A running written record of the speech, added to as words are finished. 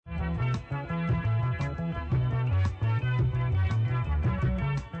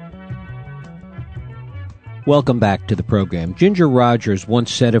Welcome back to the program. Ginger Rogers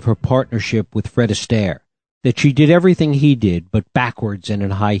once said of her partnership with Fred Astaire that she did everything he did, but backwards and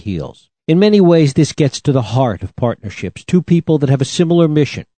in high heels. In many ways, this gets to the heart of partnerships, two people that have a similar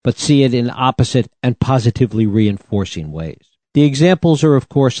mission, but see it in opposite and positively reinforcing ways. The examples are, of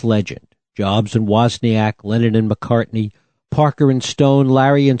course, legend. Jobs and Wozniak, Lennon and McCartney, Parker and Stone,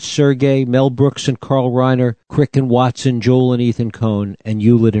 Larry and Sergey, Mel Brooks and Carl Reiner, Crick and Watson, Joel and Ethan Coen, and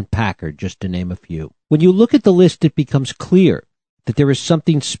Hewlett and Packard, just to name a few. When you look at the list, it becomes clear that there is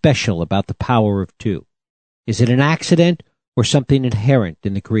something special about the power of two. Is it an accident or something inherent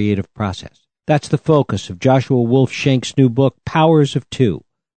in the creative process? That's the focus of Joshua Wolf Shank's new book, Powers of Two,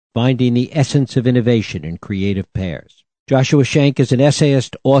 Finding the Essence of Innovation in Creative Pairs. Joshua Shank is an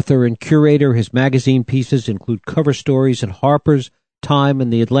essayist, author, and curator. His magazine pieces include cover stories in Harper's, Time,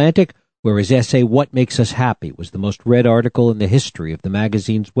 and The Atlantic, where his essay, What Makes Us Happy, was the most read article in the history of the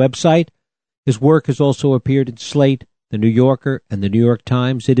magazine's website. His work has also appeared in Slate, The New Yorker, and The New York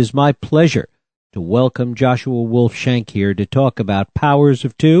Times. It is my pleasure to welcome Joshua Wolf Shank here to talk about Powers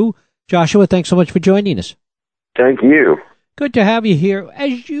of Two. Joshua, thanks so much for joining us. Thank you. Good to have you here.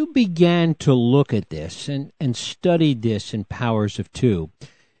 As you began to look at this and studied this in Powers of Two,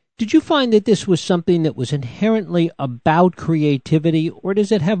 did you find that this was something that was inherently about creativity, or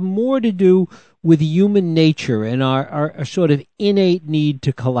does it have more to do with human nature and our sort of innate need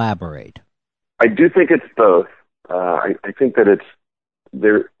to collaborate? I do think it's both. I think that it's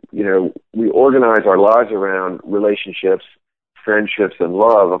there. You know, we organize our lives around relationships, friendships, and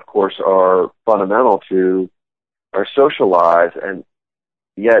love. Of course, are fundamental to our social lives, and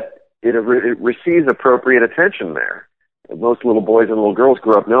yet it receives appropriate attention there. Most little boys and little girls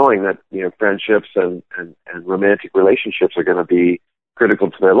grow up knowing that, you know, friendships and romantic relationships are going to be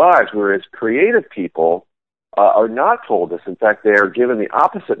critical to their lives, whereas creative people are not told this. In fact, they are given the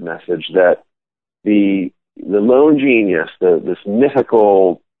opposite message, that the lone genius, this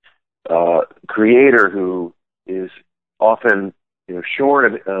mythical creator who is often, you know,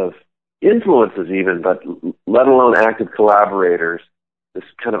 shorn of influences even, but let alone active collaborators, this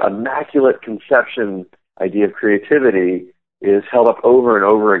kind of immaculate conception idea of creativity is held up over and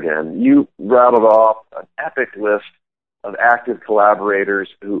over again. You rattled off an epic list of active collaborators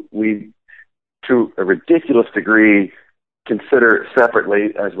who we, to a ridiculous degree, consider separately,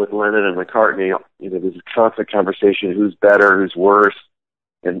 as with Lennon and McCartney. You know, there's a constant conversation, who's better, who's worse,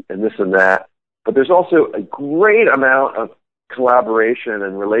 and this and that. But there's also a great amount of collaboration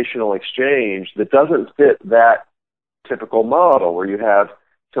and relational exchange that doesn't fit that typical model, where you have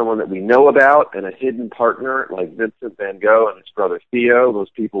someone that we know about and a hidden partner like Vincent van Gogh and his brother Theo. Those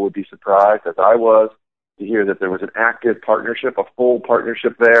people would be surprised, as I was, to hear that there was an active partnership, a full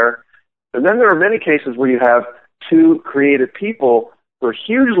partnership there. And then there are many cases where you have two creative people who are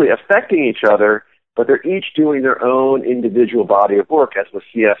hugely affecting each other, but they're each doing their own individual body of work, as with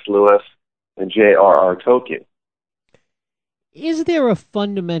C.S. Lewis and J.R.R. Tolkien. Is there a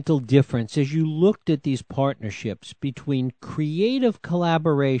fundamental difference, as you looked at these partnerships, between creative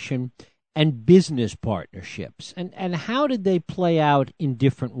collaboration and business partnerships? And how did they play out in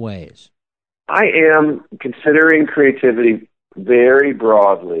different ways? I am considering creativity very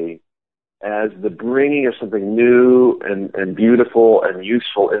broadly as the bringing of something new and beautiful and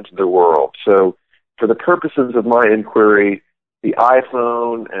useful into the world. So for the purposes of my inquiry, the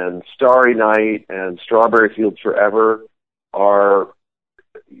iPhone and Starry Night and Strawberry Fields Forever are,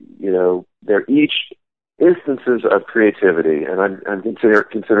 you know, they're each instances of creativity. And I'm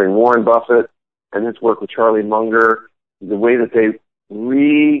considering Warren Buffett and his work with Charlie Munger, the way that they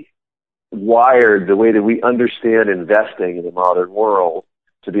rewired the way that we understand investing in the modern world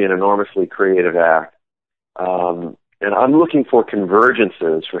to be an enormously creative act. And I'm looking for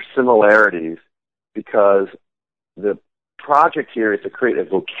convergences, for similarities, because the project here is to create a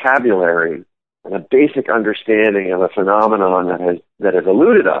vocabulary and a basic understanding of a phenomenon that has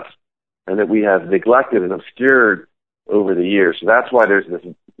eluded us and that we have neglected and obscured over the years. So that's why there's this,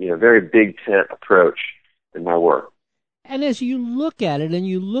 you know, very big tent approach in my work. And as you look at it and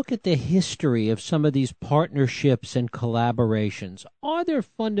you look at the history of some of these partnerships and collaborations, are there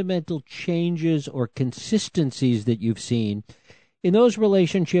fundamental changes or consistencies that you've seen in those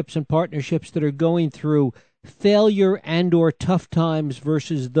relationships and partnerships that are going through failure and or tough times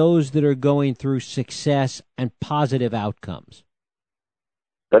versus those that are going through success and positive outcomes?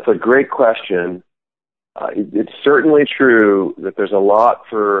 That's a great question. It's certainly true that there's a lot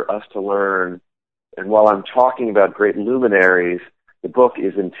for us to learn. And while I'm talking about great luminaries, the book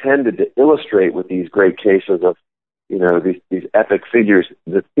is intended to illustrate with these great cases of, you know, these epic figures,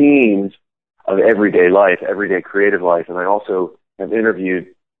 the themes of everyday life, everyday creative life. And I also have interviewed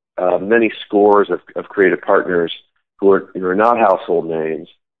many scores of creative partners who are not household names.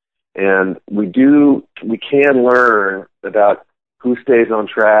 And we can learn about who stays on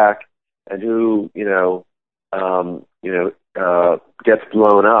track and who, gets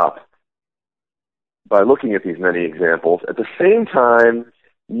blown up by looking at these many examples. At the same time,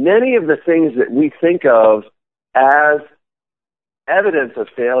 many of the things that we think of as evidence of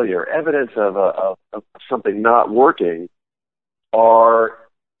failure, evidence of something not working, are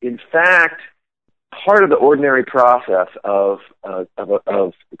in fact part of the ordinary process of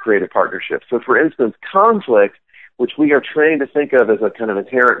creative partnership. So, for instance, conflict, which we are trained to think of as a kind of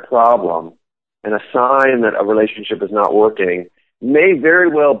inherent problem and a sign that a relationship is not working, may very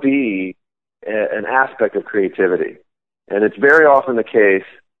well be an aspect of creativity. And it's very often the case.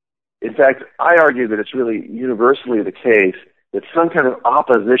 In fact, I argue that it's really universally the case that some kind of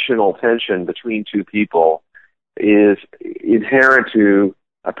oppositional tension between two people is inherent to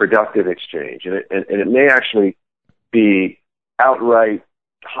a productive exchange. And it may actually be outright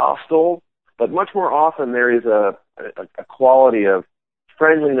hostile, but much more often there is a quality of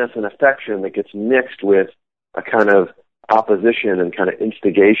friendliness and affection that gets mixed with a kind of opposition and kind of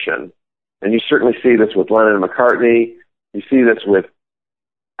instigation. And you certainly see this with Lennon and McCartney. You see this with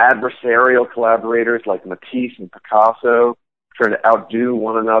adversarial collaborators like Matisse and Picasso trying to outdo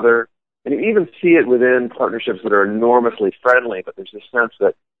one another. And you even see it within partnerships that are enormously friendly, but there's this sense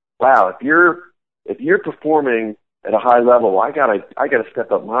that, wow, if you're performing at a high level, I gotta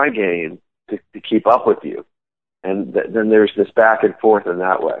step up my game to keep up with you. And then there's this back and forth in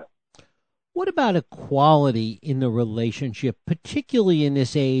that way. What about equality in the relationship, particularly in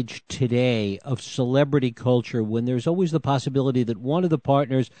this age today of celebrity culture, when there's always the possibility that one of the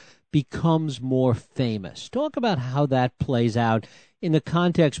partners becomes more famous? Talk about how that plays out in the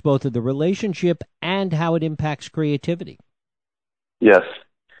context both of the relationship and how it impacts creativity. Yes.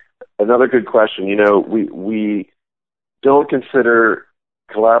 Another good question. We don't consider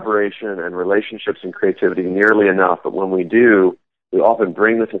collaboration and relationships and creativity nearly enough, but when we do, we often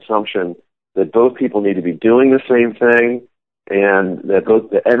bring this assumption that both people need to be doing the same thing and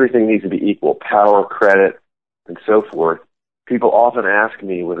that everything needs to be equal, power, credit, and so forth. People often ask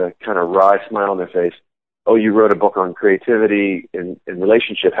me with a kind of wry smile on their face, oh, you wrote a book on creativity in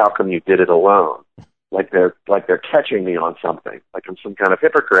relationship, how come you did it alone? Like they're catching me on something, like I'm some kind of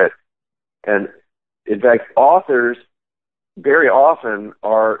hypocrite. And in fact, authors very often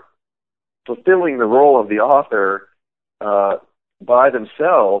are fulfilling the role of the author by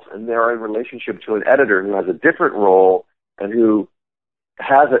themselves, and they're in relationship to an editor who has a different role and whose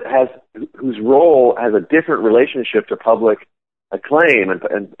role has a different relationship to public acclaim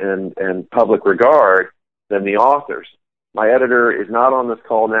and public regard than the author's. My editor is not on this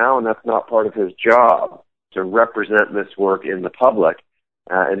call now, and that's not part of his job to represent this work in the public.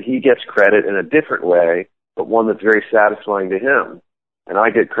 And he gets credit in a different way, but one that's very satisfying to him. And I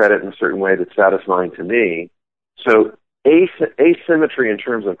get credit in a certain way that's satisfying to me. So asymmetry in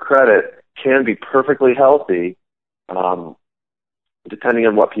terms of credit can be perfectly healthy, depending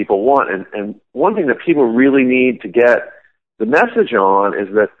on what people want. And one thing that people really need to get the message on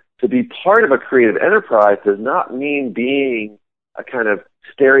is that to be part of a creative enterprise does not mean being a kind of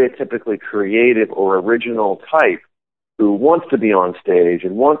stereotypically creative or original type who wants to be on stage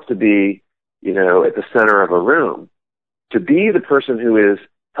and wants to be, at the center of a room. To be the person who is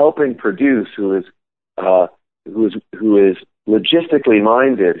helping produce, who is logistically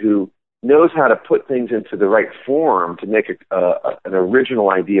minded, who knows how to put things into the right form to make an original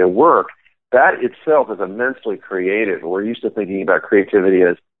idea work, that itself is immensely creative. We're used to thinking about creativity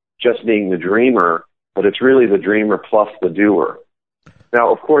as just being the dreamer, but it's really the dreamer plus the doer.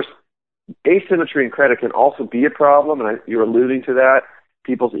 Now, of course, asymmetry in credit can also be a problem, and you're alluding to that.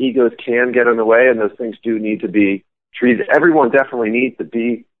 People's egos can get in the way, and those things do need to be treated. Everyone definitely needs to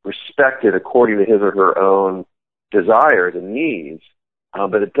be respected according to his or her own desires and needs,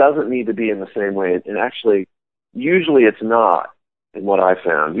 but it doesn't need to be in the same way. And actually, usually it's not, in what I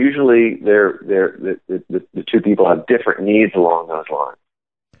found. Usually the two people have different needs along those lines.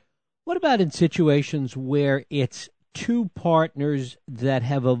 What about in situations where it's two partners that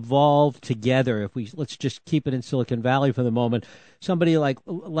have evolved together? Let's just keep it in Silicon Valley for the moment. Somebody like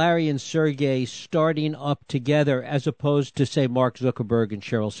Larry and Sergey starting up together, as opposed to, say, Mark Zuckerberg and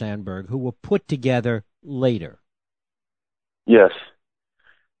Sheryl Sandberg, who were put together later. Yes.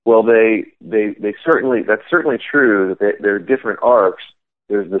 Well, they certainly, that's certainly true that they're different arcs.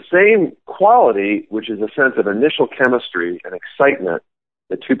 There's the same quality, which is a sense of initial chemistry and excitement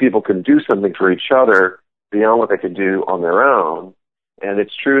that two people can do something for each other beyond what they could do on their own. And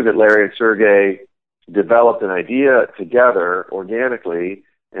it's true that Larry and Sergey developed an idea together organically,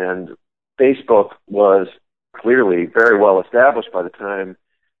 And Facebook was clearly very well established by the time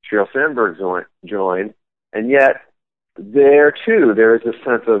Sheryl Sandberg joined. And yet, there too, there is a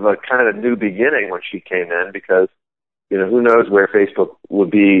sense of a kind of new beginning when she came in, because, who knows where Facebook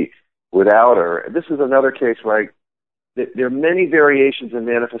would be without her. This is another case where there are many variations and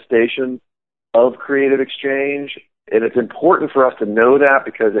manifestations of creative exchange, and it's important for us to know that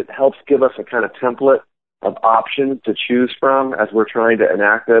because it helps give us a kind of template of options to choose from as we're trying to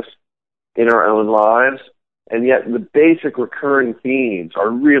enact this in our own lives. And yet the basic recurring themes are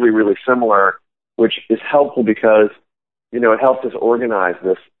really, really similar, which is helpful because, it helps us organize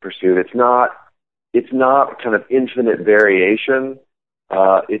this pursuit. It's not kind of infinite variation.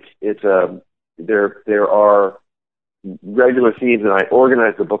 There are regular themes, and I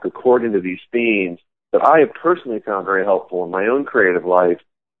organize the book according to these themes that I have personally found very helpful in my own creative life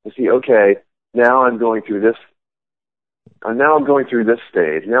to see, okay, now I'm going through this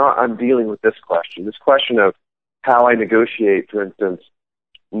stage. Now I'm dealing with this question of how I negotiate, for instance,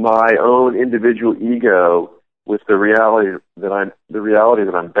 my own individual ego with the reality that I'm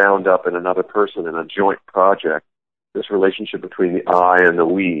bound up in another person in a joint project, this relationship between the I and the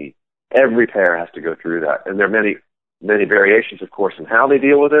we. Every pair has to go through that. And there are many, many variations, of course, in how they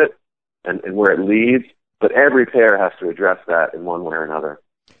deal with it and where it leads, but every pair has to address that in one way or another.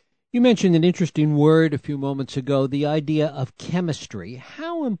 You mentioned an interesting word a few moments ago, the idea of chemistry.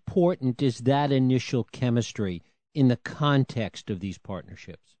 How important is that initial chemistry in the context of these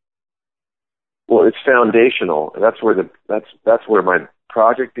partnerships? Well, it's foundational. That's where my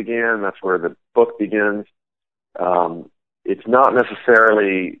project began. That's where the book begins. It's not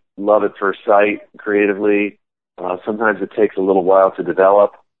necessarily love at first sight creatively. Sometimes it takes a little while to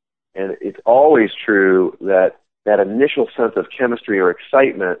develop. And it's always true that initial sense of chemistry or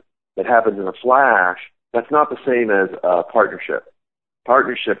excitement that happens in a flash, that's not the same as partnership.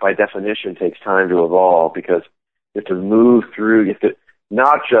 Partnership, by definition, takes time to evolve because you have to move through, you have to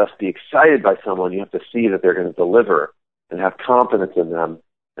not just be excited by someone, you have to see that they're going to deliver and have confidence in them.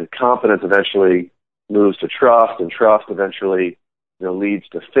 And confidence eventually moves to trust, and trust eventually leads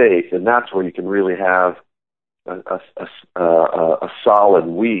to faith. And that's where you can really have a solid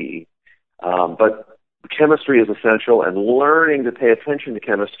we. But chemistry is essential, and learning to pay attention to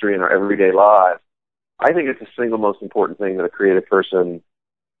chemistry in our everyday lives, I think it's the single most important thing that a creative person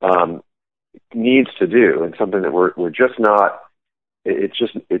needs to do, and something that we're just not.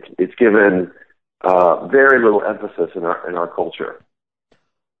 It's given very little emphasis in our culture.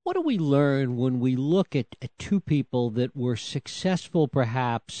 What do we learn when we look at two people that were successful,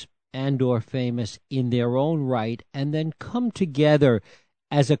 perhaps, and or famous in their own right, and then come together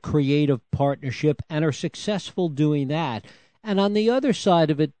as a creative partnership and are successful doing that? And on the other side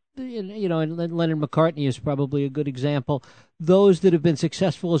of it, and Lennon McCartney is probably a good example, those that have been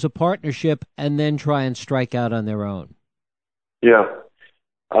successful as a partnership and then try and strike out on their own. Yeah.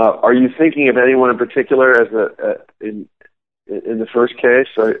 Are you thinking of anyone in particular as in the first case?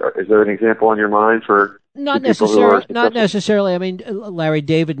 Is there an example on your mind for Not necessarily. I mean, Larry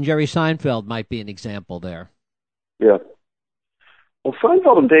David and Jerry Seinfeld might be an example there. Yeah. Well,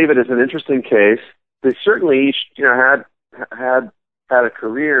 Seinfeld and David is an interesting case. They certainly each, had a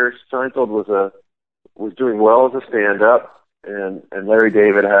career. Seinfeld was doing well as a stand-up, and Larry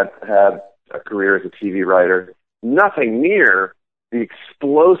David had a career as a TV writer. Nothing near the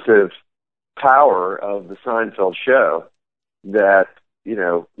explosive power of the Seinfeld show that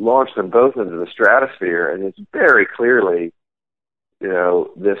launched them both into the stratosphere. And it's very clearly,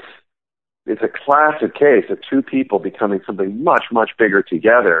 it's a classic case of two people becoming something much, much bigger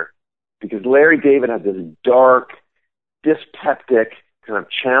together, because Larry David had this dark, dyspeptic, kind of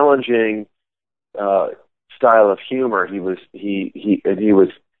challenging style of humor. He was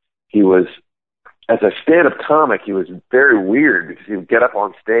as a stand-up comic, he was very weird because he would get up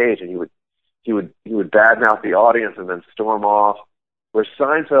on stage and he would badmouth the audience and then storm off. Where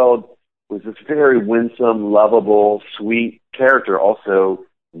Seinfeld was this very winsome, lovable, sweet character, also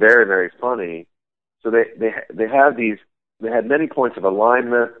very, very funny. So they had many points of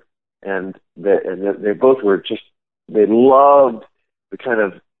alignment, and they both were they loved the kind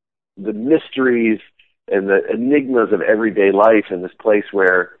of the mysteries and the enigmas of everyday life in this place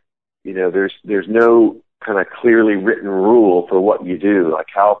where there's no kind of clearly written rule for what you do. Like,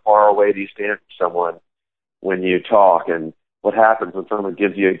 how far away do you stand from someone when you talk, and what happens when someone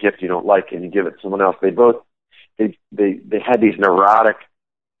gives you a gift you don't like and you give it to someone else? They had these neurotic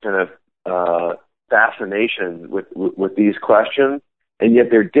kind of fascinations with these questions, and yet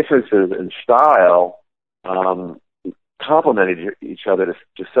their differences in style complemented each other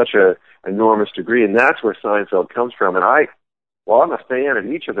to such a enormous degree, and that's where Seinfeld comes from. And while I'm a fan of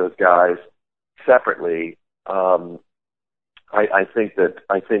each of those guys separately, I think that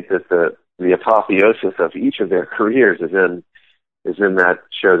the apotheosis of each of their careers is in that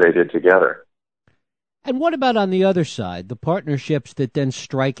show they did together. And what about on the other side, the partnerships that then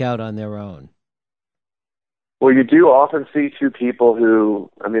strike out on their own? Well, you do often see two people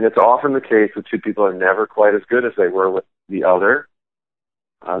who, I mean, it's often the case that two people are never quite as good as they were with the other.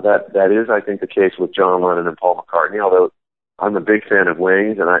 That is, I think, the case with John Lennon and Paul McCartney, although I'm a big fan of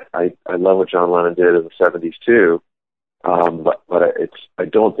Wings, and I love what John Lennon did in the 70s too. But I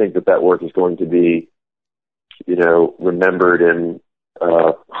don't think that work is going to be, remembered in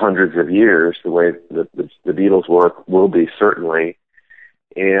hundreds of years the way the Beatles' work will be, certainly.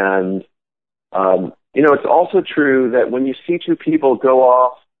 And it's also true that when you see two people go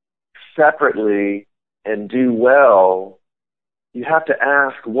off separately and do well, you have to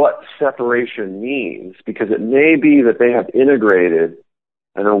ask what separation means, because it may be that they have integrated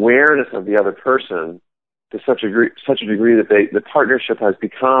an awareness of the other person to such a degree that the partnership has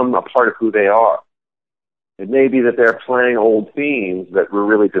become a part of who they are. It may be that they're playing old themes that were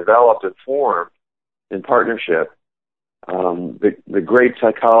really developed and formed in partnership. The great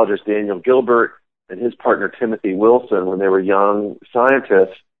psychologist Daniel Gilbert and his partner Timothy Wilson, when they were young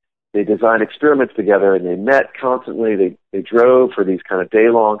scientists, they designed experiments together, and they met constantly. They drove for these kind of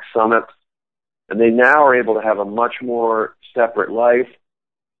day-long summits, and they now are able to have a much more separate life.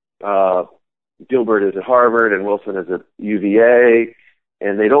 Gilbert is at Harvard and Wilson is at UVA,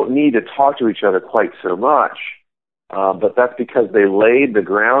 and they don't need to talk to each other quite so much, but that's because they laid the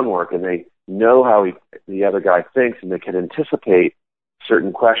groundwork and they know how the other guy thinks, and they can anticipate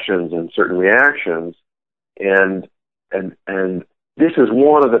certain questions and certain reactions. And this is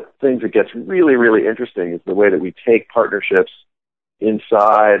one of the things that gets really, really interesting, is the way that we take partnerships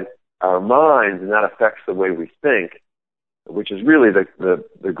inside our minds, and that affects the way we think, which is really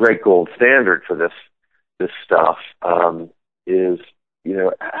the great gold standard for this stuff, is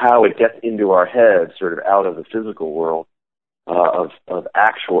how it gets into our heads, sort of out of the physical world of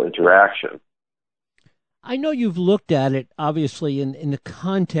actual interaction. I know you've looked at it, obviously, in the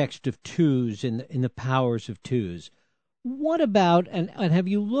context of twos, in the powers of twos. What about, and have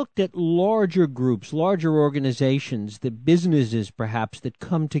you looked at larger groups, larger organizations, the businesses perhaps, that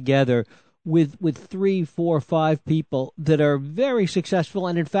come together with 3, 4, 5 people that are very successful,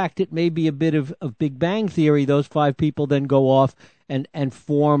 and in fact it may be a bit of Big Bang Theory, those 5 people then go off and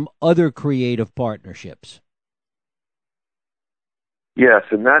form other creative partnerships? Yes,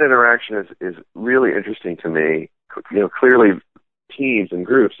 and that interaction is really interesting to me. Clearly teams and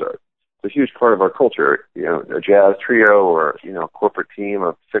groups are a huge part of our culture. A jazz trio or a corporate team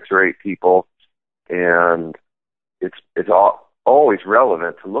of 6 or 8 people, and it's always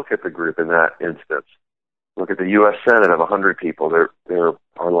relevant to look at the group in that instance. Look at the U.S. Senate of 100 people. There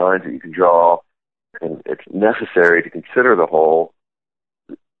are lines that you can draw, and it's necessary to consider the whole.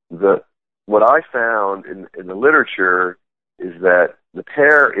 What I found in the literature is that the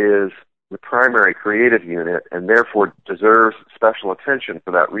pair is the primary creative unit and therefore deserves special attention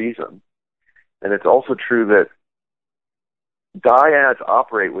for that reason. And it's also true that dyads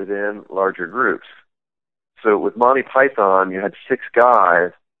operate within larger groups. So with Monty Python, you had 6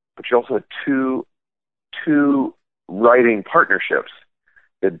 guys, but you also had two writing partnerships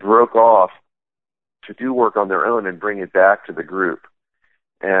that broke off to do work on their own and bring it back to the group.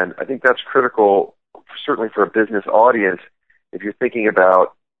 And I think that's critical, certainly for a business audience. If you're thinking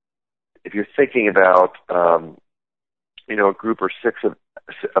about a group of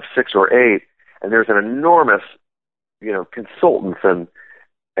 6 or 8, and there's an enormous, consultants and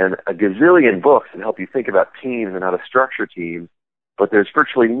a gazillion books that help you think about teams and how to structure teams, but there's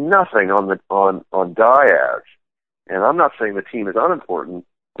virtually nothing on dyads. And I'm not saying the team is unimportant.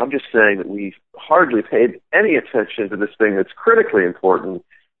 I'm just saying that we've hardly paid any attention to this thing that's critically important,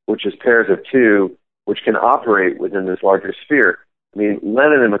 which is pairs of 2, which can operate within this larger sphere. I mean,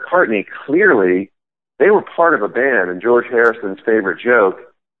 Lennon and McCartney, clearly, they were part of a band, and George Harrison's favorite joke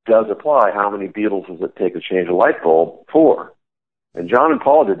does apply. How many Beatles does it take to change a light bulb? 4. And John and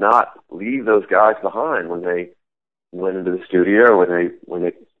Paul did not leave those guys behind when they went into the studio, when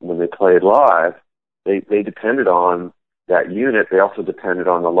they played live. They depended on that unit. They also depended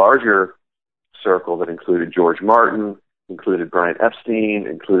on the larger circle that included George Martin, included Brian Epstein,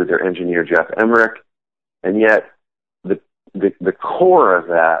 included their engineer Jeff Emmerich. And yet the core of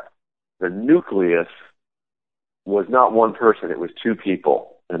that, the nucleus, was not one person, it was 2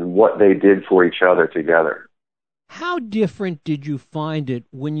 people and what they did for each other together. How different did you find it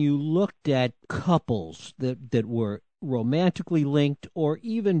when you looked at couples that were romantically linked, or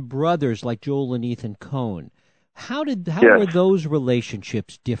even brothers like Joel and Ethan Coen? How Yes. were those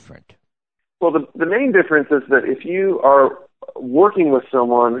relationships different? Well, the main difference is that if you are working with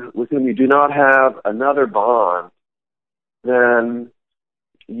someone with whom you do not have another bond, then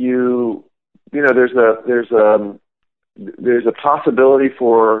there's a possibility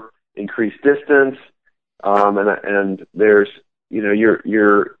for increased distance, and there's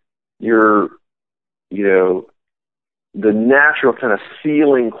the natural kind of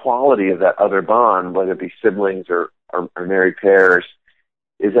sealing quality of that other bond, whether it be siblings or married pairs,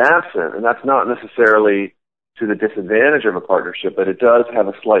 is absent. And that's not necessarily to the disadvantage of a partnership, but it does have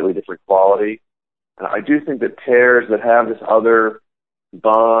a slightly different quality. And I do think that pairs that have this other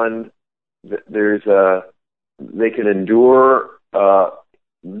bond, they can endure,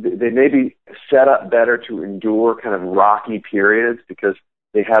 they may be set up better to endure kind of rocky periods because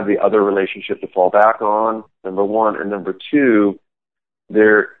they have the other relationship to fall back on, number one. And number two,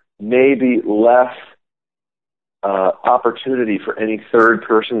 there may be less opportunity for any third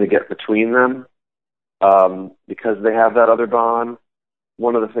person to get between them because they have that other bond.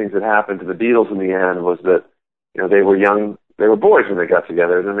 One of the things that happened to the Beatles in the end was that they were boys when they got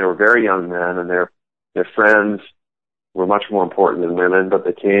together, then they were very young men, and their friends were much more important than women, but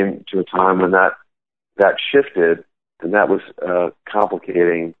they came to a time when that shifted, and that was a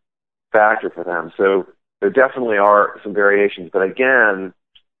complicating factor for them. So there definitely are some variations, but again,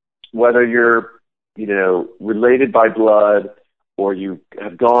 whether you're related by blood, or you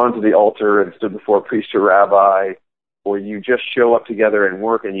have gone to the altar and stood before a priest or rabbi, or you just show up together and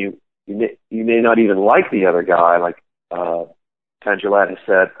work, and you may not even like the other guy, like Penn Jillette has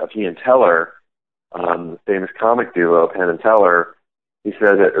said of he and Teller, the famous comic duo, Penn and Teller. He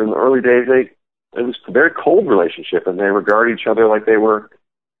said that in the early days, it was a very cold relationship, and they regarded each other like they were,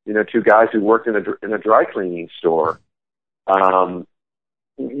 two guys who worked in a dry cleaning store.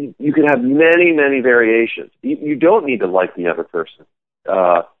 You can have many, many variations. You don't need to like the other person.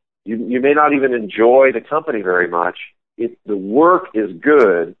 You may not even enjoy the company very much. If the work is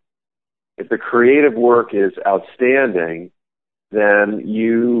good, if the creative work is outstanding, then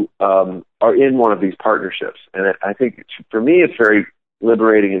you are in one of these partnerships. And I think, for me, it's very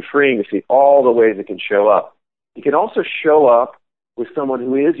liberating and freeing to see all the ways it can show up. You can also show up with someone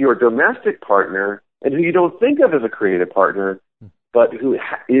who is your domestic partner and who you don't think of as a creative partner, but who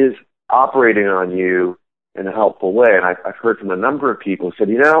is operating on you in a helpful way. And I've heard from a number of people who said,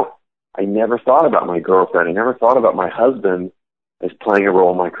 I never thought about my girlfriend. I never thought about my husband as playing a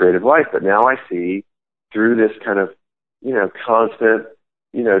role in my creative life. But now I see through this kind of, constant,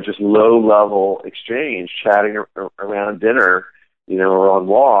 just low-level exchange, chatting around dinner, or on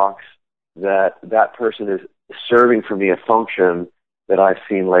walks, that person is serving for me a function that I've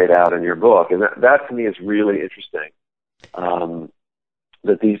seen laid out in your book. And that to me is really interesting.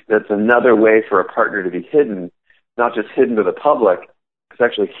 That's another way for a partner to be hidden, not just hidden to the public, it's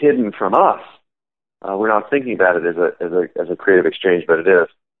actually hidden from us. We're not thinking about it as a creative exchange, but it is.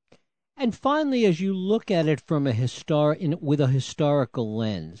 And finally, as you look at it from with a historical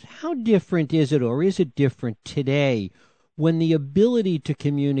lens, how different is it, or is it different today, when the ability to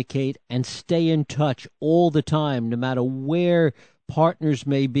communicate and stay in touch all the time, no matter where partners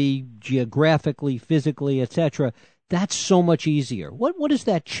may be geographically, physically, etc., that's so much easier? What does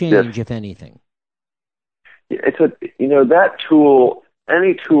that change, if anything? It's that tool.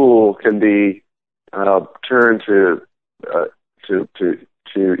 Any tool can be turned to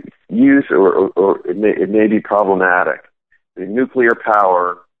use, or it may be problematic. The nuclear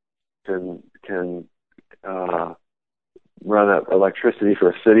power can run electricity for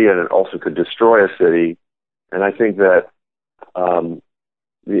a city, and it also could destroy a city. And I think that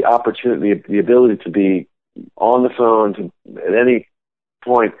the opportunity, the ability to be on the phone at any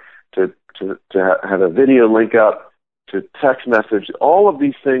point, to have a video link up, to text message, all of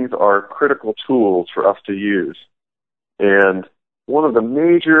these things are critical tools for us to use. And one of the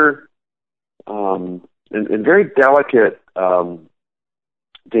major and very delicate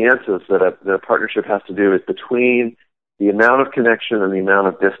dances that a partnership has to do is between the amount of connection and the amount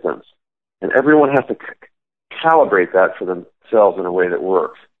of distance. And everyone has to calibrate that for themselves in a way that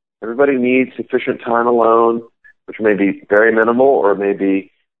works. Everybody needs sufficient time alone, which may be very minimal or may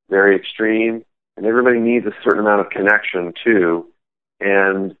be very extreme. And everybody needs a certain amount of connection too.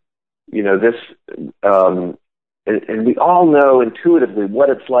 And, and we all know intuitively what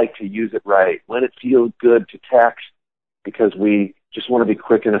it's like to use it right, when it feels good to text because we just want to be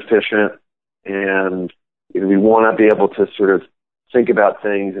quick and efficient, and we want to be able to sort of think about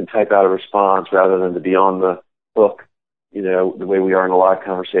things and type out a response rather than to be on the hook, the way we are in a live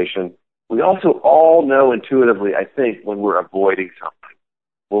conversation. We also all know intuitively, I think, when we're avoiding something.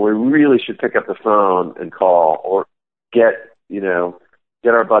 where we really should pick up the phone and call, or get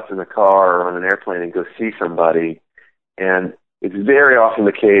our butts in the car or on an airplane and go see somebody. And it's very often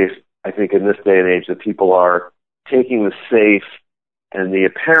the case, I think, in this day and age, that people are taking the safe and the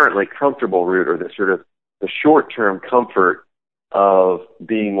apparently comfortable route, or the sort of the short-term comfort of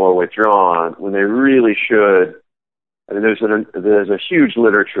being more withdrawn, when they really should. I mean, there's a huge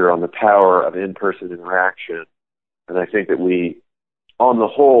literature on the power of in-person interaction, and I think that we, on the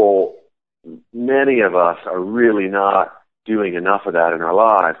whole, many of us are really not doing enough of that in our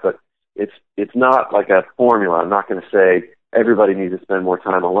lives. But it's not like a formula. I'm not going to say everybody needs to spend more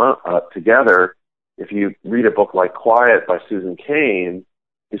time alone together. If you read a book like Quiet by Susan Cain,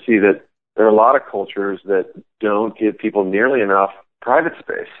 you see that there are a lot of cultures that don't give people nearly enough private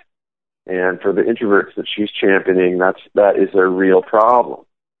space. And for the introverts that she's championing, that is a real problem.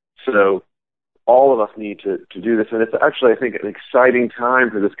 So all of us need to do this. And it's actually, I think, an exciting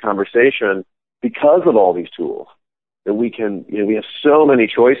time for this conversation because of all these tools that we can, we have so many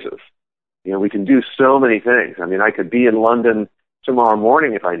choices. We can do so many things. I mean, I could be in London tomorrow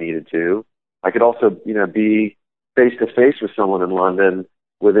morning if I needed to. I could also, be face to face with someone in London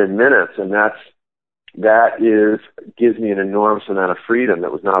within minutes, and that gives me an enormous amount of freedom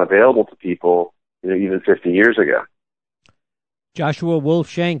that was not available to people, even 50 years ago. Joshua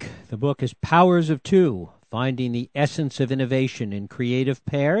Wolfshenk, the book is Powers of Two, Finding the Essence of Innovation in Creative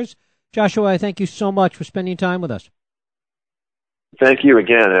Pairs. Joshua, I thank you so much for spending time with us. Thank you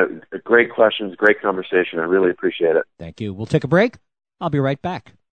again. Great questions, great conversation. I really appreciate it. Thank you. We'll take a break. I'll be right back.